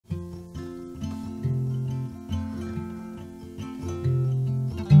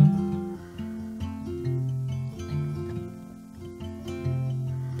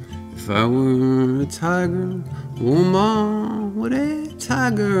If I were a tiger, oh Mom, what a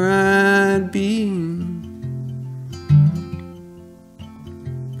tiger I'd be.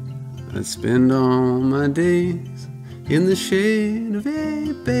 I'd spend all my days in the shade of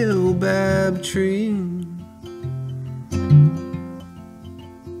a baobab tree,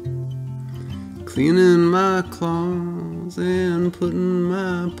 cleaning my claws and putting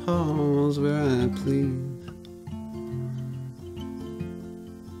my paws where I please.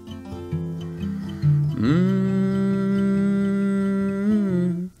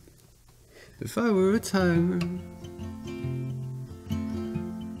 If I were a tiger,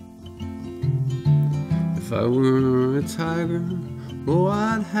 if I were a tiger, oh,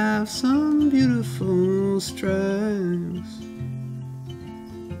 I'd have some beautiful stripes.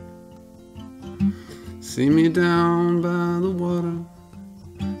 See me down by the water,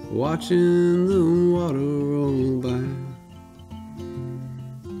 watching the water roll by.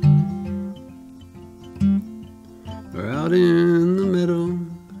 Or out in the meadow,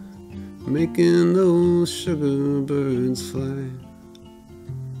 making those sugar birds fly.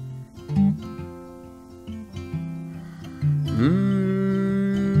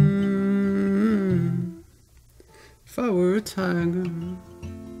 If I were a tiger,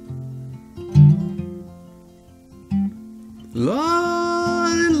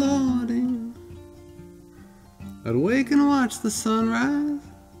 Lordy, Lordy, I'd wake and watch the sunrise,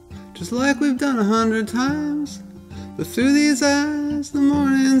 just like we've done 100 times. But through these eyes, the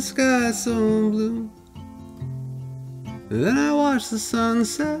morning sky's so blue. And then I watch the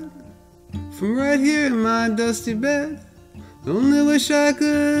sunset from right here in my dusty bed. I only wish I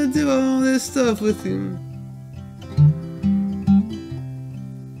could do all this stuff with you.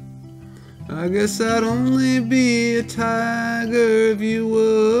 I guess I'd only be a tiger if you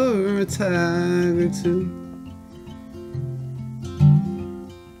were a tiger too.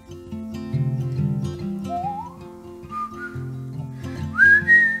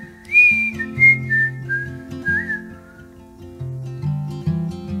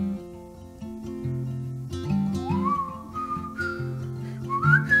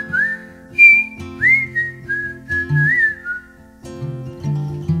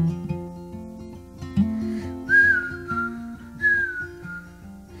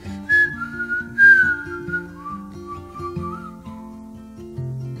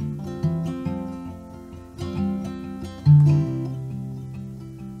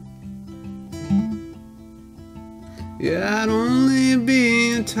 Yeah, I'd only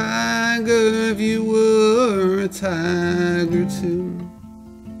be a tiger if you were a tiger too.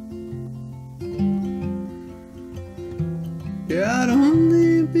 Yeah, I'd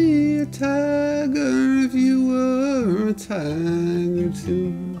only be a tiger if you were a tiger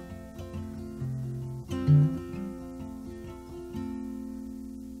too.